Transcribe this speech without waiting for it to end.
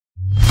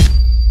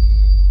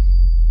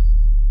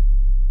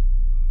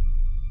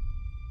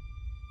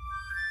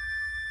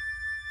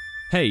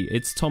Hey,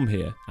 it's Tom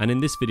here, and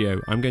in this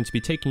video I'm going to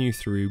be taking you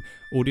through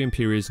Audio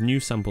Imperia's new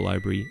sample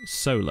library,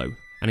 Solo,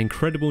 an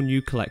incredible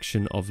new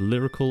collection of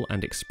lyrical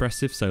and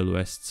expressive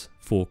soloists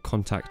for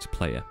contact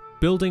player.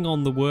 Building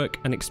on the work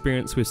and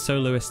experience with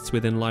soloists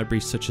within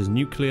libraries such as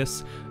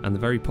Nucleus and the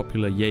very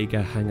popular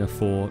Jaeger Hanger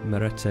 4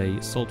 Merete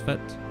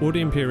Soltvet,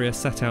 Audio Imperia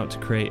set out to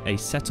create a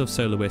set of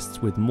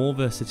soloists with more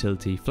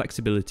versatility,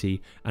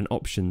 flexibility and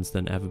options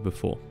than ever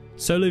before.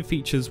 Solo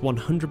features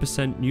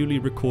 100% newly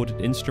recorded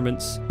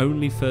instruments,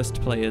 only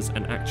first players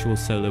and actual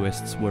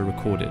soloists were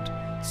recorded.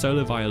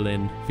 Solo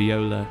violin,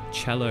 viola,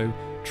 cello,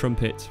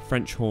 trumpet,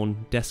 French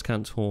horn,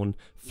 Descant horn,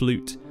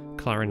 flute,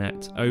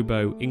 clarinet,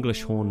 oboe,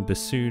 English horn,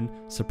 bassoon,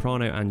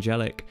 soprano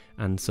angelic,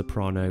 and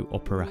soprano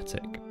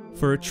operatic.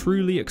 For a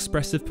truly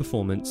expressive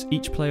performance,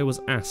 each player was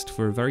asked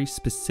for a very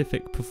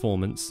specific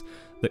performance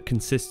that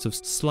consists of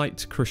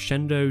slight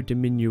crescendo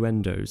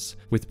diminuendos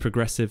with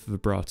progressive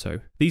vibrato.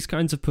 These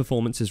kinds of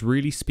performances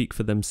really speak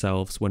for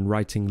themselves when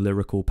writing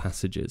lyrical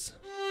passages.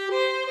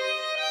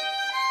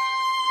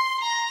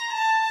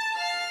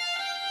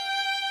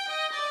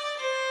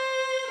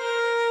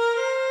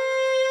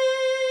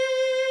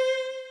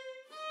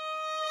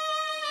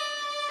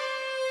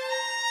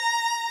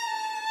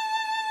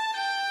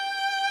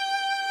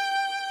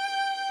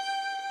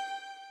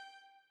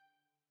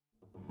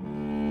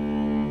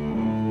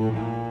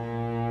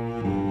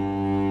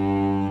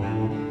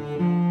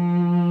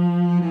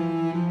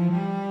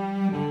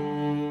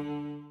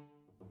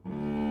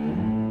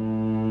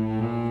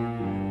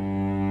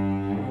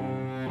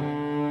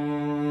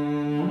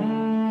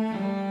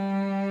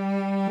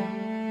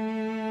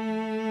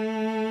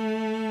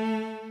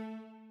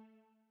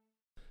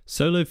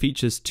 Solo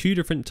features two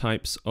different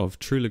types of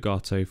true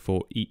legato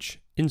for each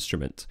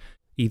instrument,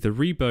 either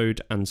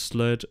rebowed and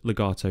slurred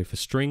legato for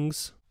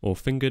strings, or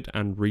fingered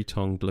and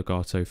retonged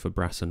legato for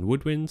brass and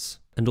woodwinds,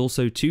 and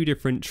also two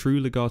different true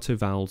legato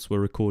vowels were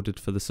recorded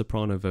for the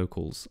soprano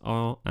vocals,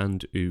 R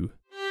and U.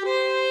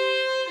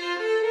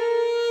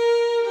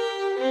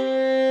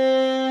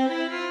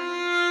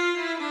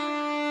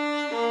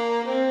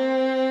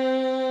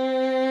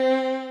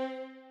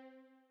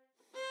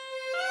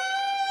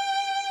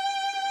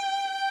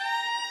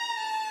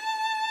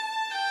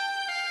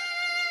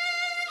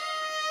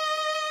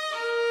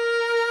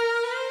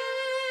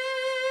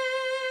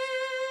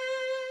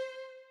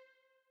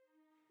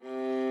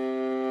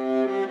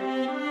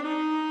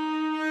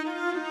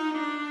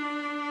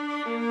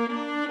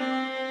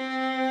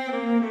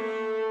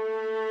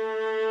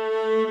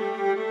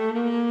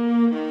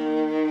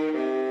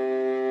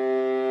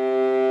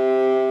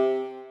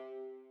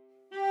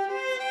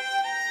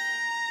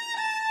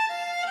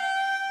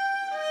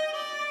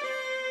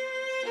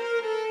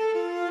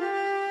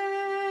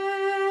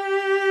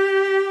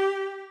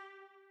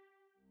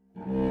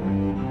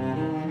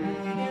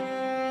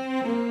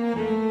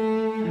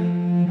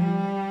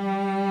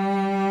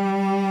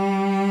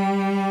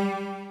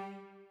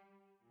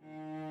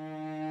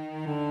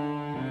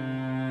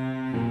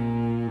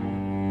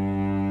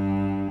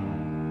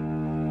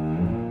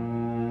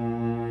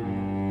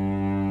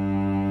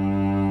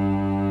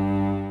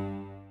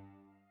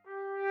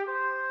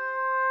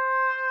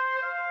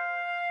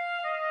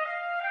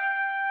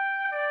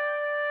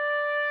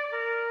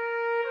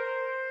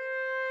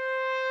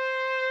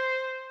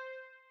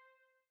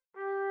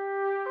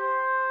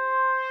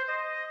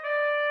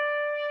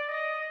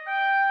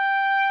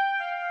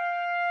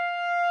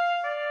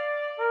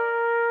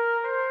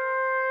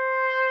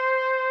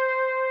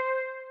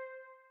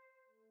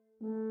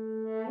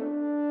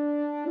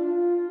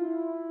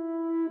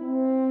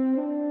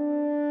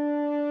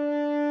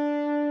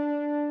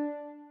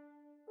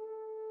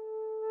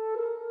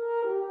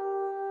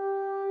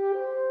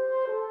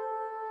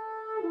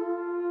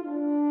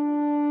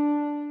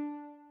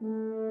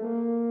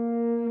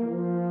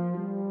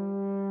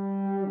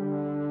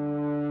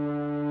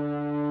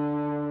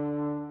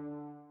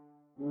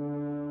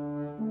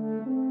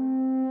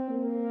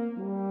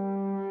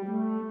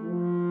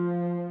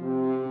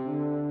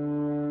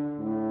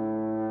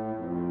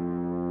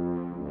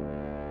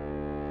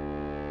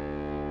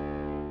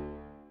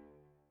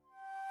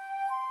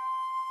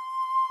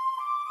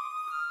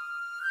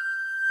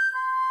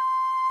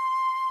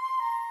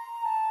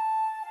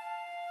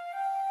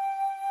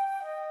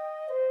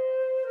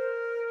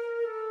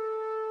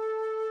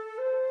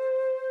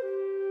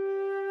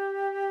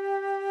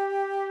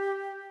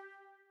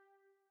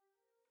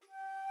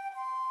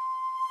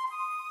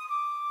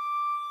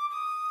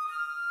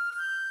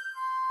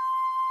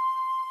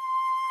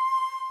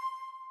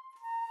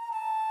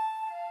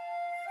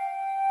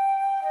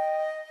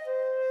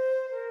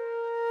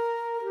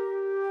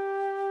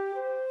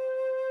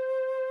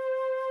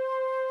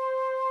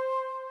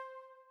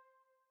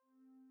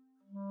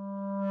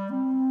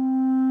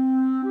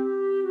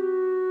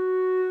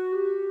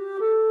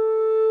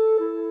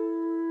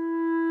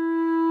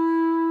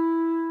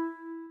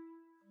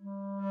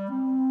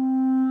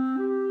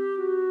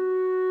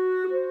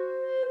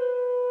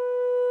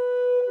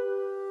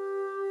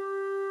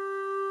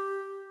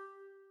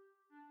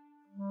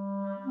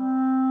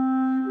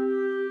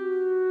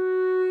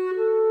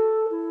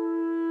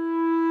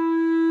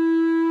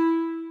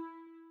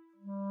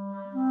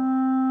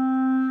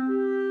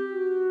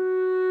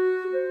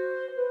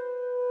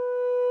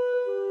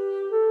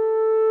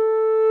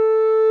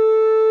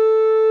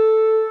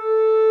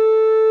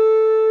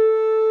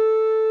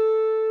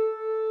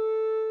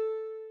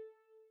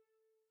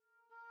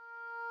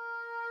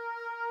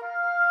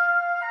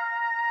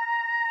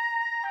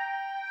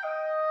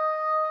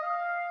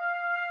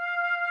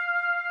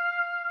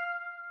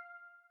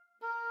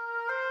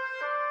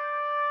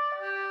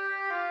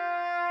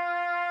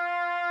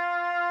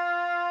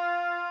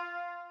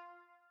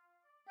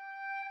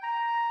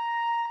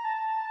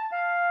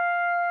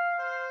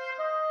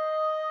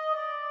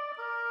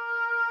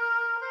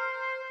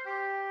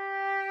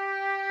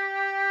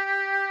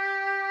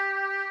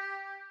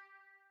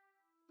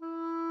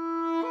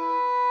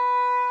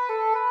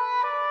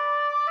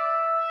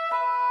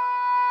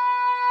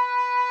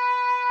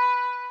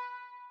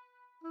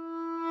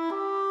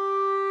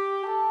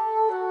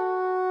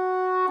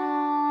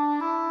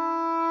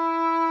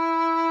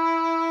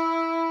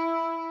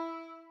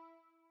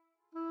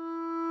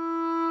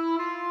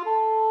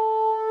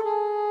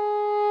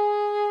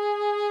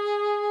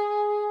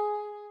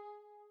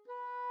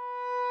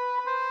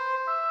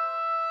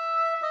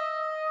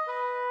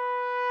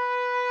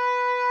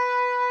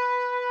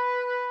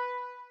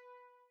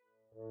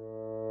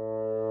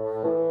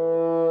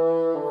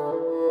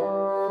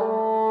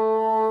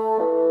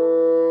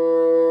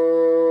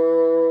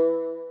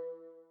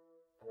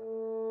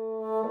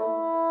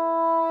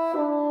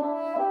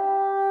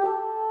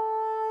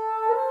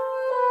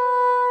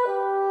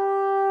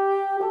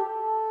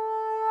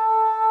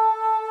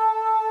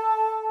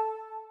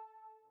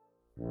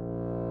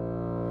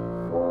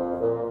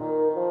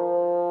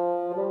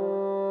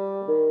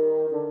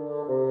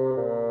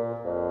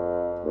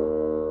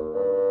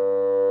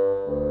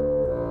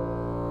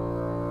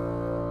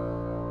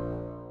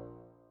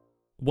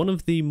 One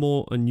of the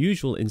more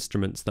unusual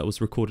instruments that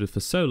was recorded for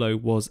solo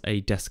was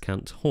a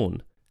Descant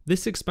Horn.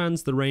 This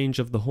expands the range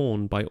of the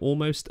horn by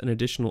almost an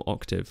additional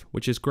octave,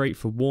 which is great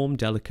for warm,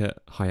 delicate,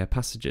 higher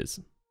passages.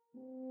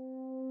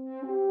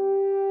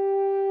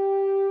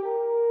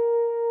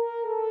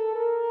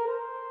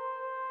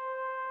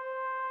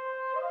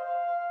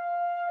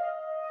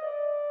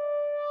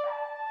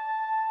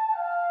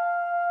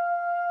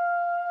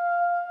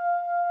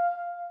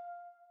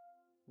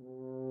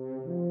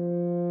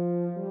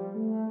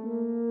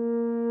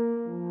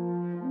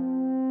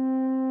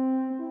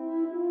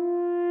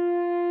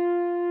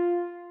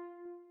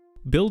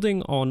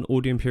 Building on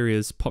Audio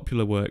Imperia's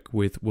popular work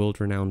with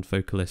world-renowned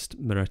vocalist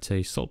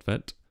Merete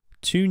Soltvedt,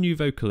 2 new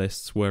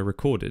vocalists were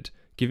recorded,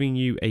 giving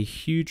you a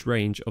huge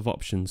range of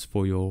options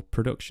for your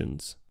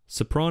productions: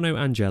 Soprano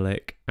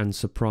Angelic and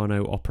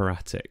Soprano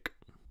Operatic.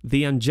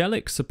 The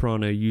Angelic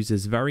soprano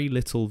uses very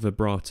little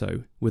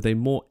vibrato, with a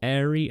more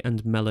airy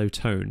and mellow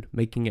tone,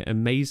 making it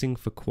amazing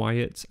for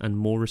quiet and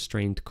more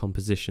restrained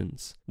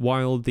compositions,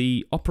 while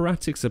the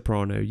Operatic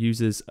soprano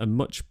uses a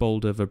much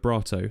bolder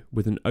vibrato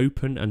with an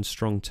open and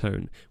strong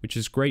tone, which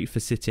is great for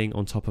sitting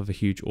on top of a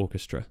huge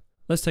orchestra.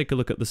 Let's take a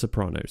look at the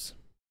sopranos.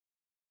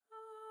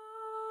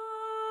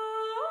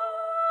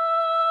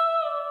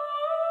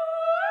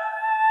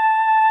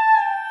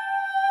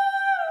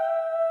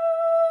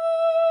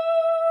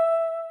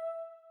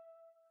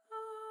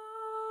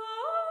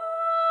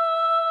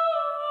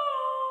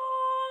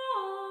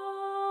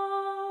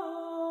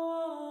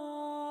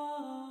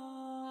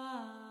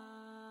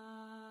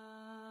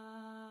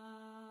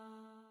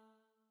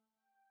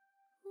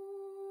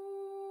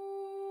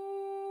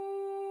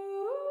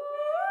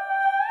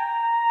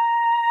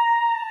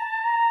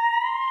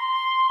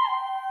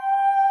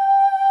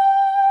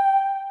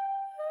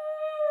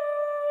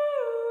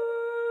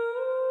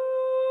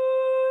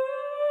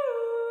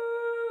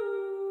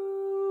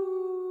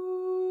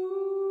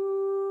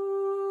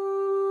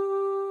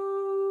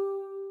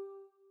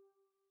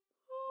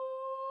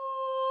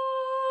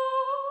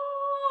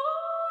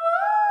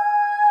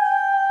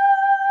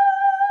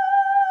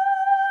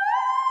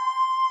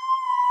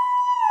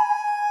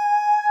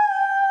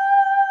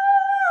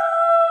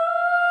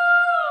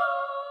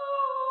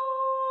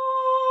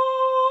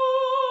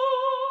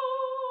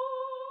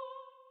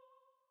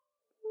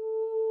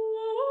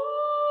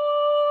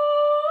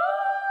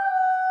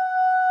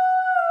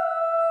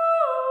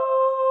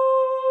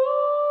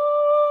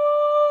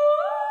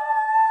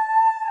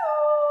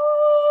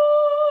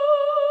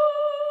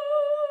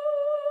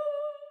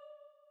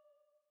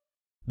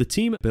 The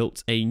team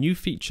built a new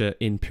feature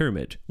in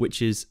Pyramid,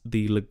 which is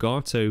the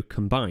legato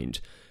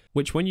combined,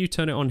 which when you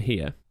turn it on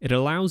here, it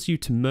allows you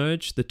to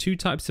merge the 2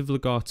 types of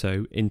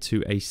legato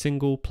into a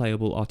single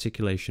playable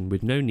articulation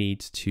with no need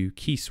to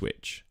key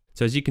switch.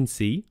 So as you can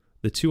see,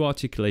 the 2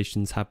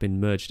 articulations have been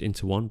merged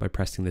into one by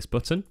pressing this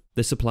button.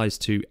 This applies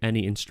to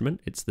any instrument,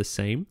 it's the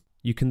same.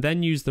 You can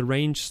then use the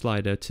range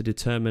slider to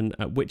determine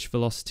at which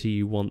velocity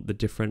you want the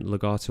different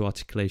legato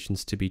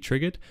articulations to be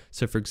triggered.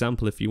 So for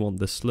example, if you want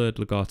the slurred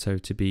legato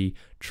to be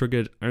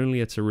triggered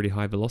only at a really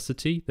high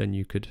velocity, then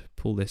you could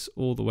pull this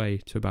all the way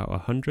to about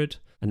 100,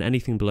 and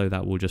anything below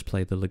that will just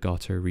play the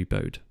legato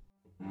rebowed.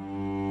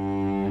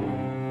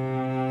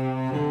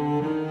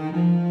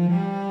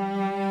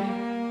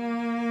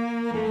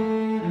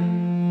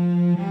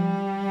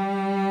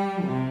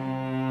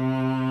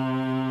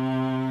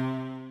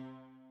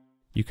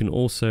 You can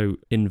also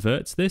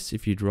invert this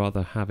if you'd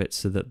rather have it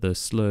so that the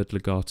slurred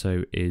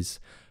legato is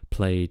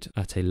played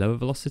at a lower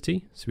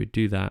velocity. So we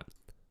do that,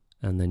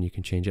 and then you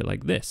can change it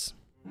like this.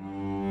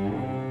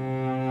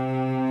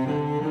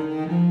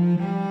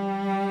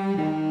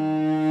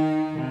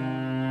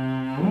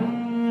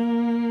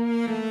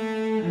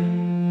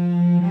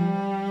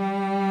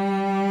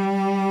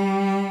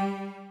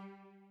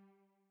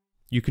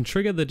 You can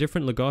trigger the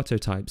different legato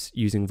types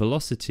using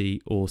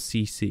velocity or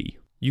CC.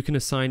 You can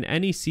assign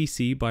any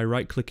CC by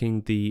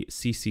right-clicking the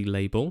CC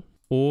label,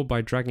 or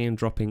by dragging and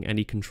dropping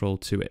any control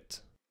to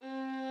it.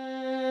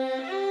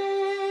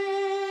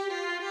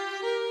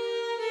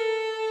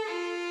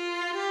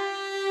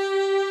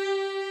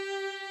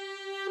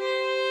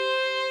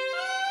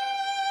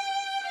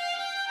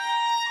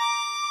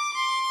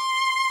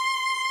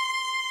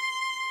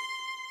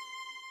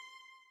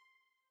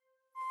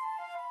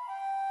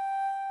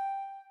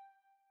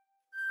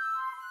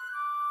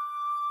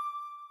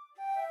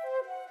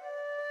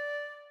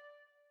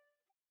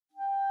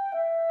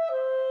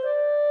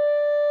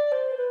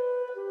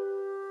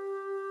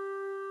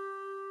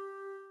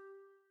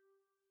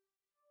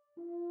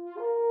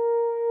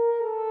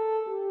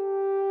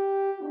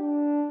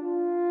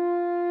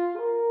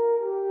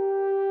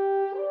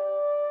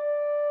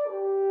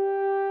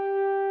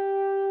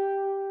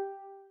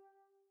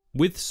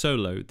 With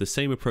solo, the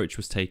same approach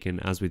was taken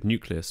as with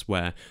Nucleus,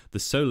 where the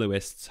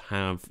soloists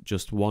have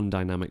just one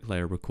dynamic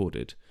layer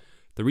recorded.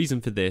 The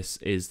reason for this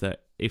is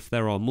that if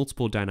there are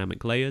multiple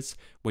dynamic layers,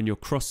 when you're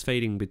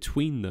crossfading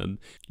between them,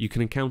 you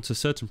can encounter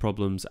certain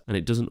problems and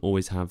it doesn't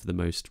always have the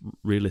most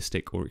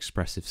realistic or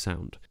expressive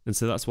sound. And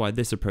so that's why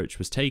this approach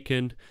was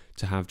taken,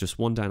 to have just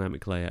one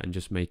dynamic layer and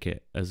just make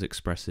it as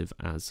expressive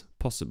as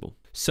possible.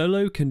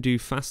 Solo can do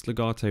fast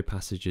legato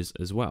passages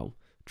as well.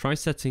 Try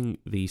setting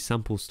the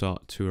sample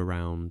start to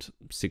around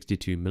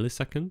 62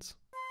 milliseconds.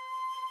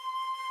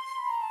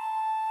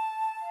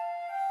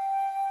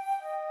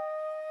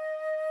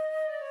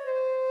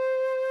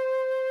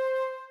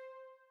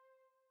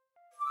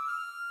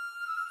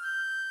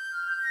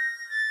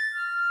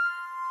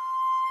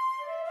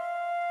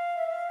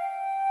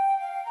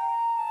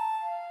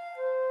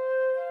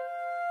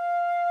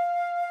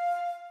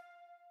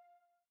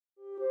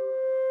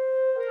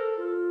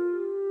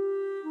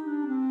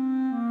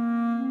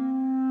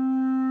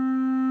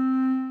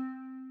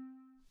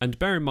 And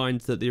bear in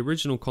mind that the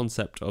original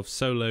concept of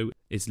solo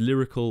is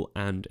lyrical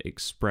and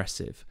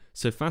expressive,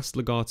 so fast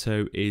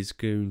legato is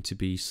going to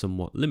be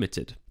somewhat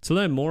limited. To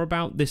learn more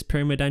about this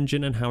pyramid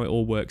engine and how it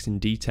all works in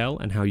detail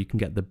and how you can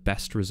get the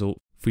best result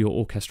for your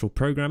orchestral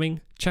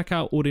programming, check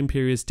out Audio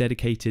Imperia's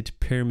dedicated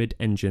pyramid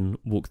engine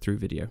walkthrough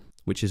video,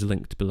 which is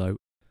linked below.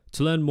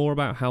 To learn more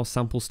about how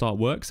sample start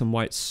works and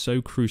why it's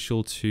so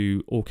crucial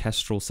to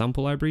orchestral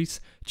sample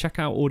libraries, check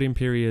out Audio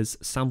Imperia's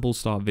sample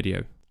start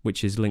video,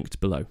 which is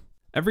linked below.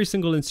 Every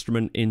single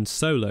instrument in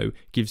Solo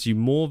gives you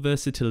more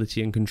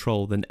versatility and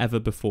control than ever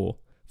before.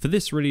 For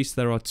this release,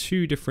 there are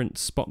 2 different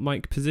spot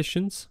mic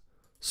positions,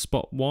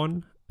 spot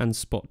 1 and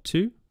spot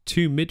 2,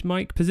 2 mid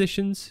mic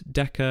positions,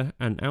 deca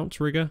and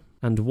outrigger,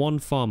 and 1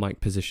 far mic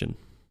position.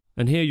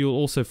 And here you'll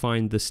also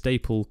find the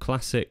staple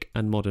classic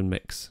and modern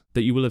mix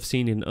that you will have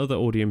seen in other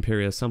Audio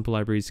Imperia sample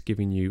libraries,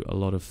 giving you a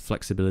lot of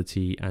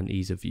flexibility and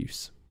ease of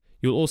use.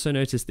 You'll also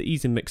notice the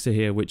ease in mixer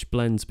here, which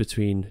blends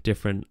between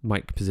different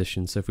mic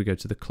positions. So if we go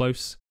to the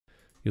close,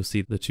 you'll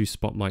see the 2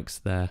 spot mics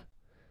there.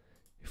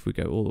 If we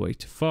go all the way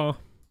to far,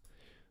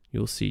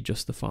 you'll see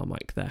just the far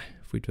mic there.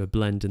 If we do a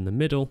blend in the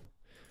middle,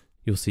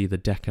 you'll see the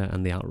deca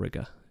and the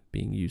outrigger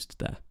being used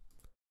there.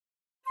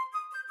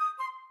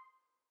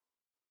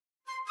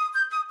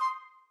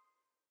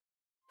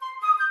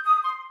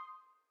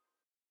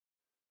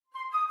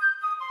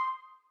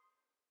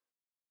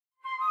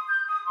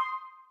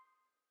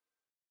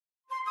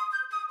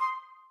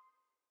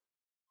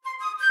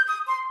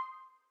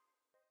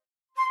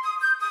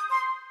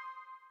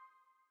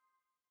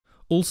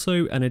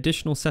 Also, an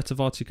additional set of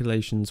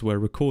articulations were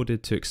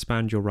recorded to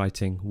expand your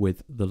writing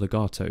with the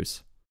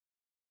legatos.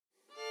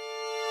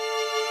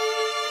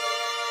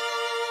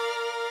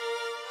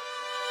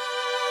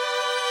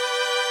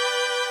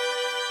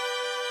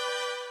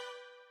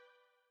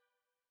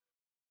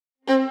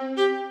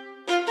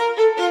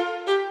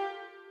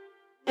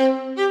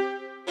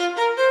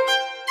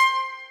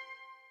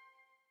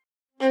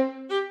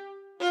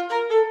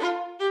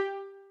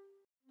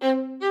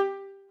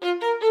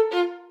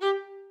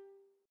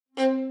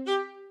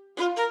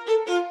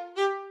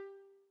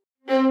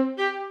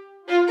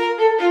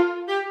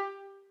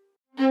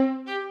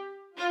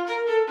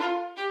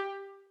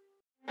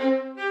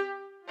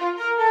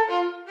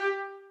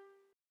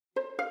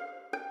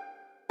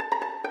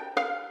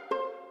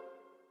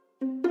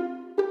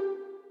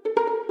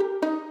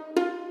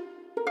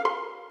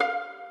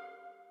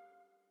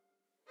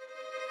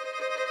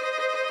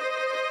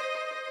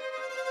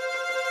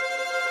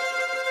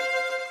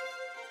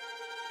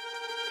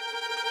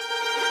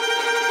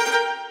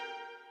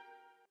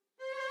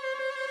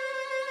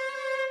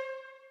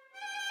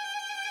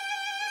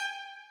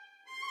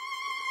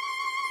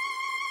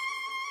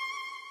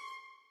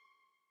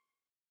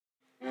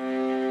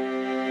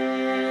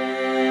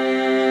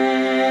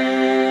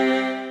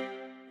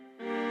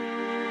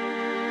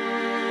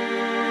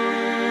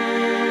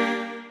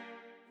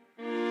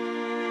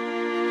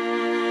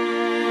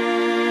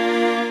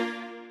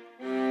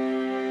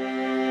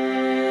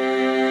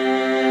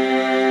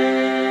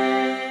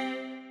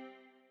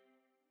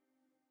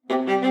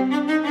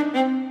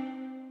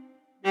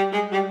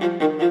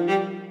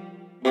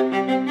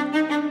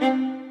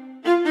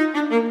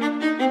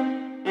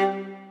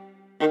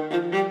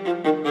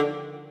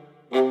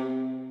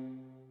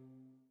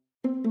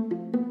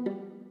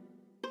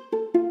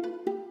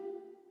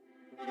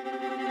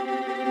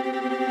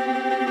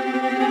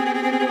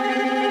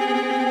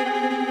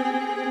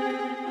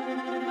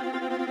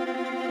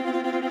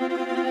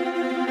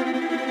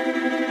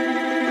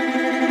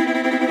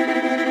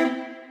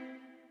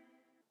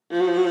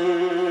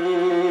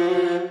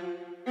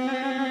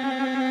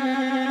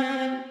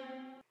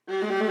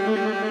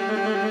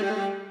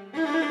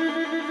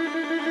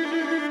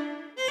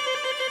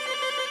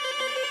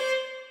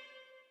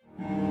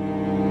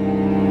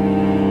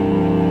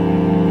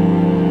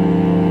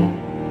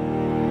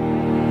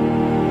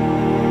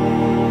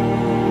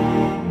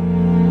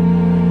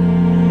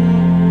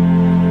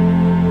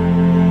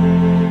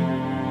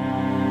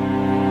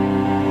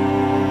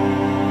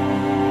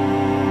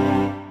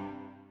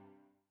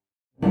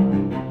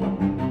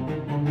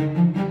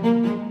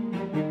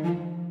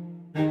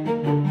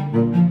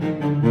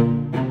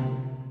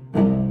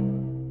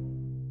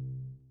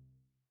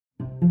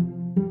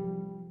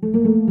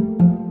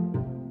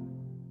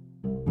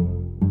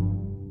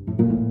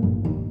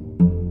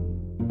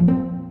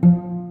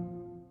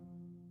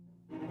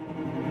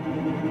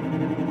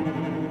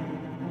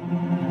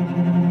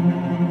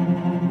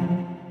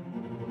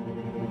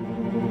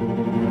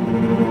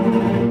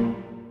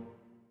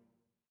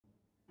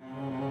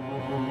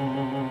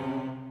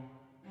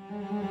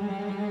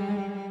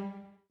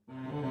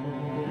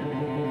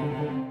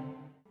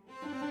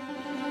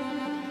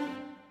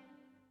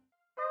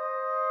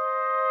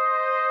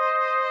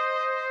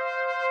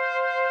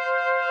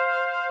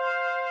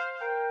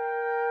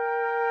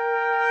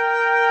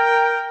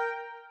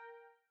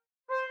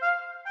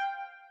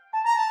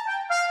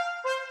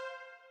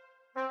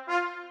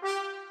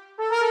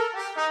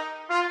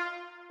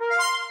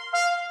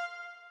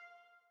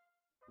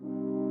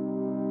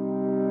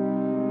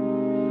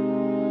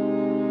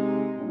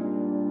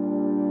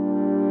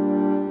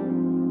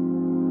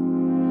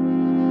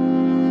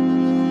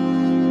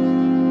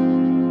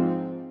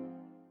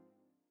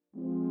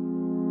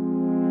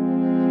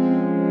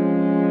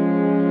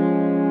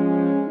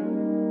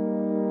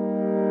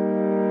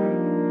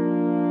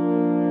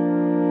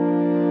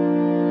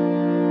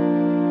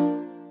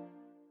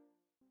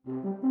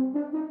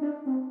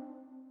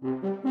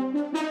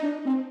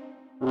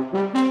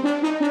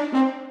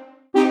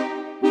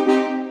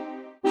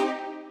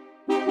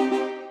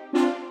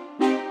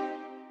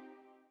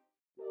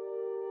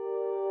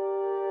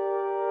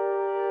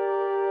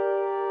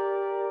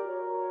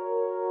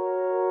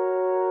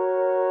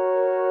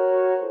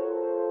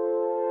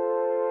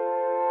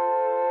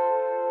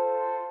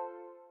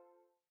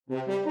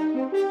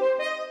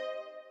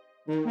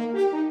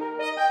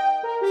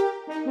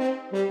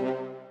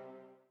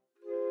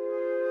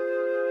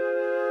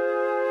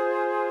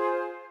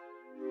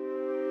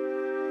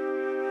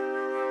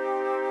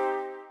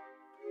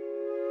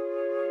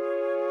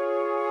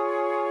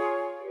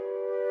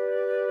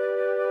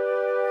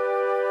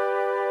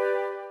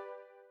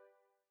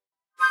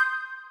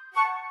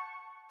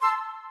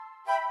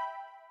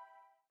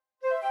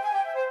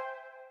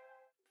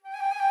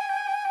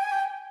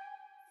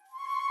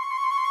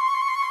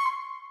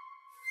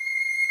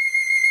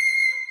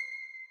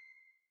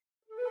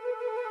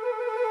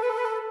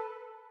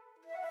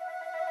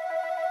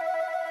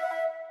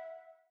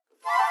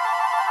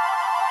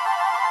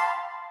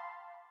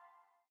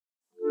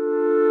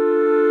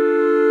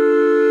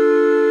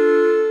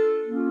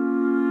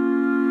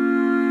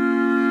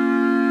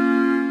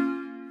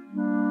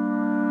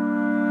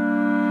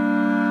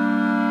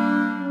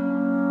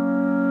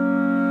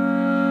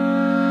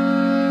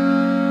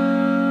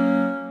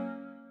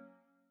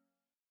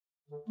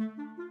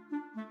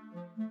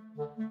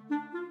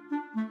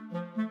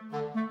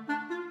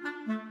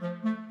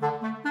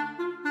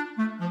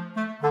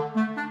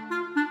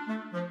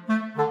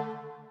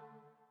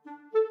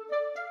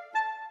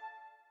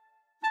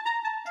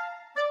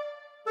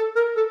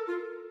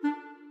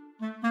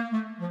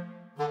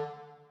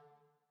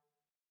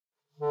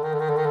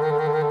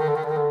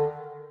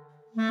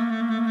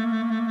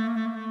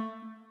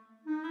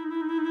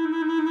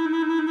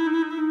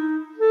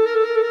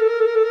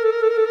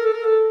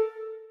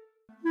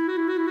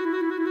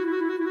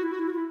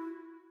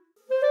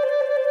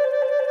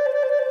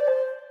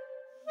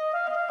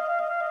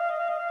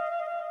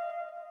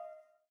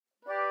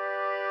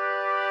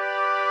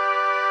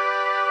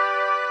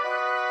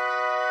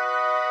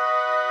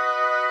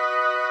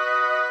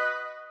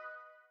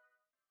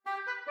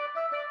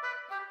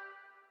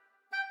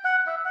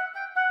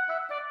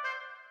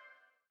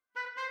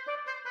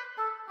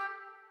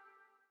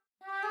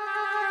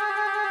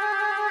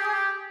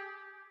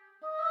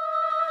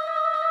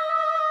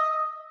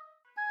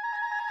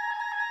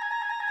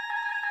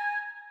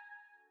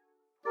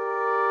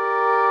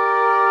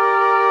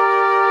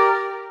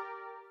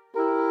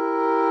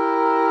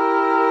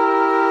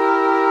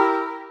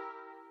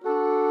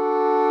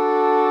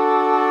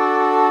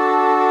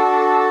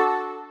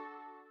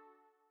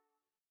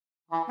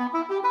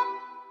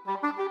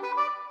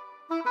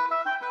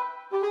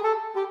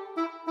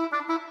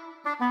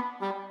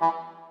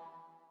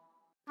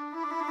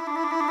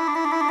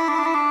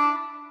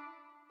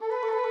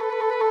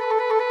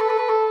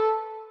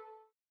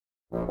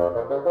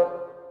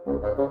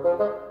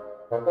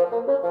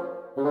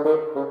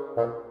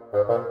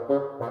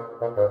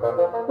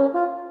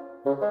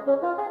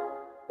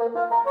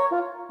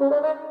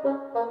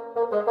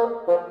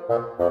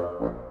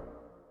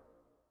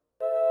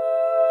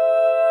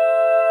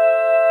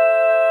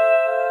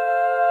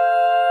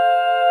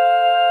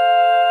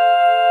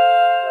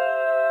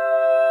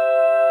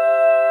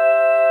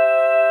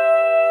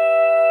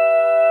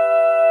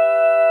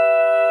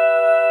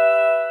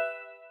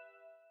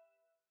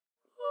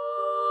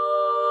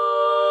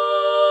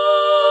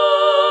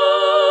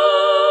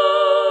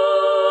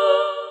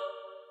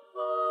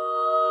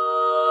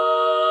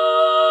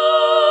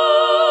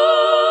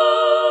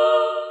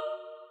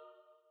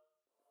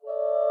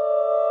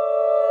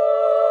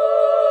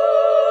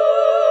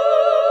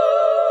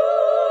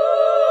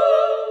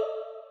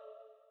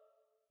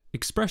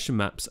 Expression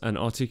maps and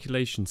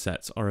articulation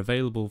sets are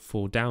available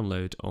for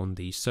download on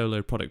the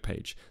Solo product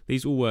page.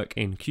 These all work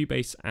in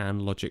Cubase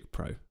and Logic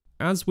Pro.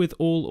 As with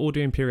all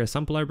Audio Imperia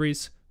sample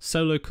libraries,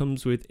 Solo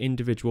comes with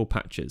individual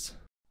patches.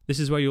 This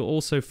is where you'll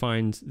also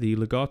find the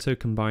Legato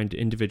combined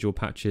individual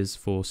patches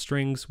for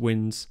strings,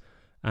 winds,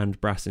 and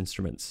brass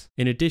instruments,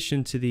 in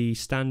addition to the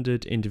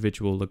standard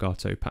individual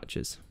Legato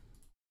patches.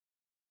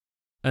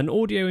 An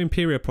Audio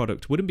Imperia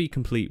product wouldn't be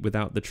complete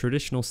without the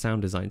traditional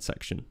sound design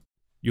section.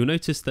 You'll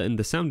notice that in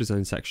the sound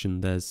design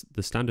section there's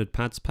the standard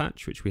pads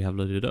patch, which we have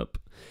loaded up,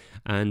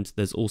 and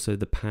there's also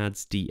the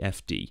pads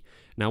DFD.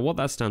 Now what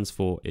that stands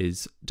for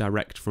is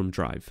direct from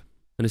drive.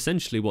 And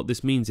essentially what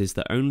this means is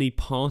that only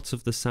part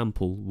of the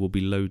sample will be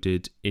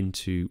loaded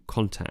into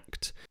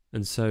Contact.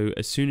 And so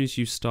as soon as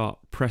you start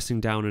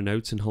pressing down a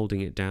note and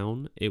holding it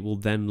down, it will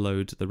then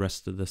load the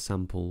rest of the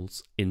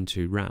samples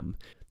into RAM.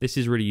 This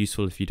is really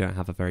useful if you don't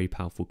have a very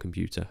powerful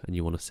computer and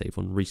you want to save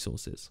on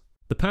resources.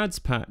 The pads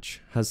patch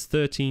has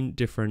 13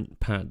 different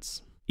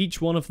pads. Each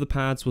one of the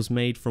pads was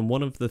made from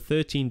one of the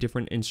 13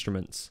 different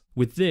instruments.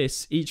 With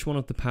this, each one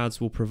of the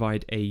pads will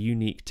provide a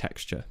unique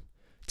texture.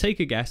 Take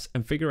a guess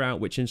and figure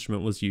out which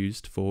instrument was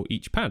used for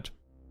each pad.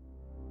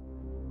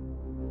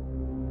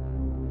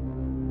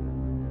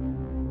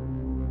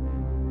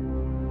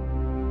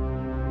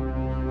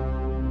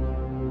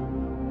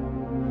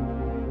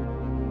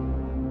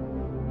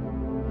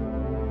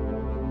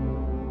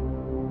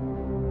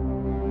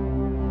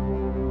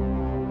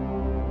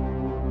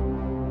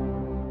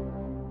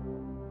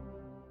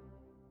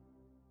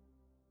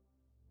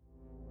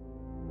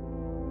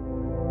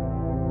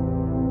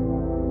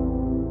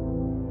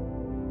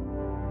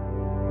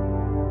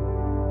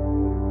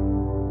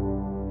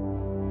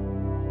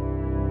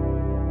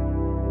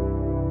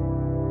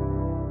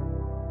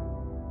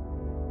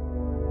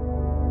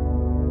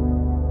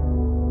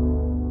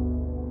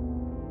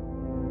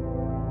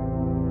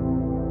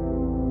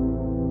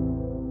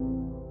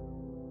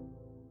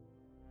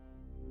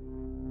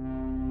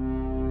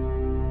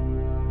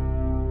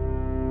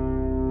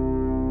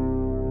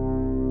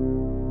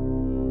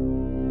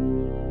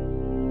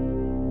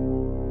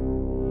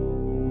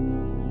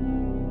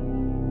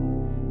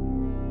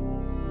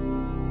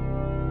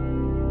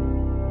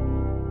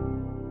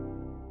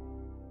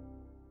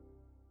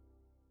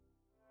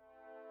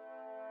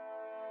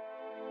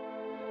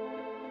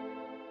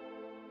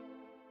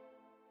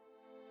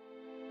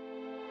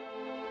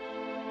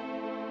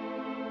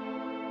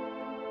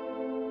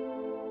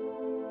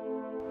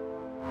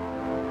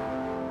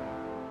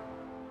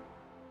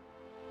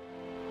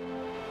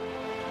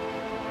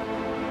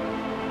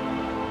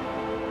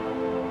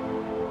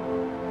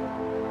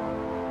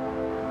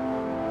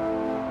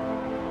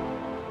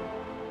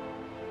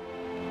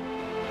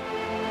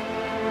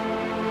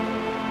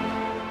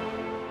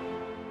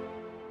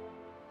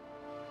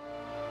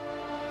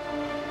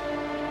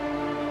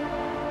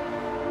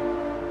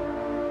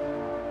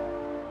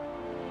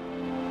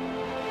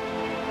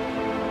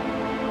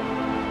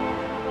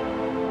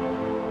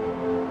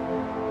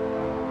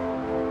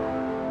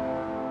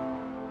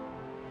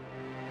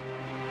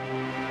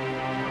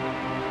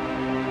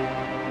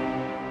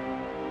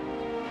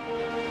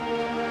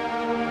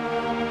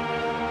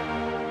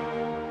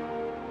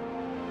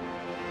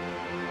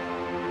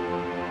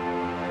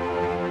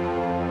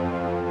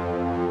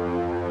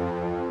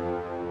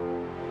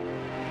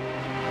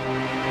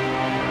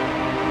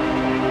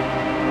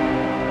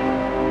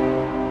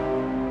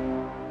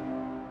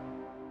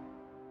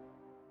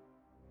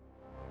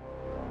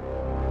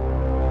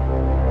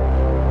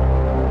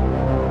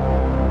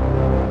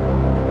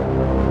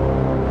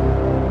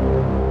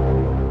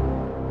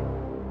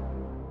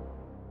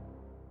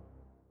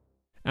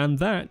 And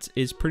that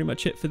is pretty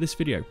much it for this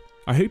video.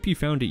 I hope you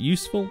found it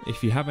useful.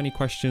 If you have any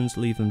questions,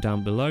 leave them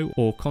down below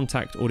or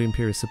contact Audio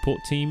Imperia support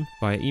team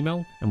via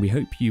email, and we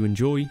hope you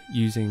enjoy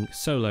using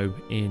Solo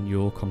in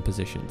your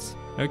compositions.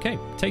 Okay,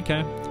 take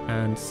care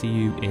and see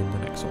you in the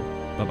next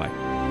one. Bye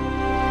bye.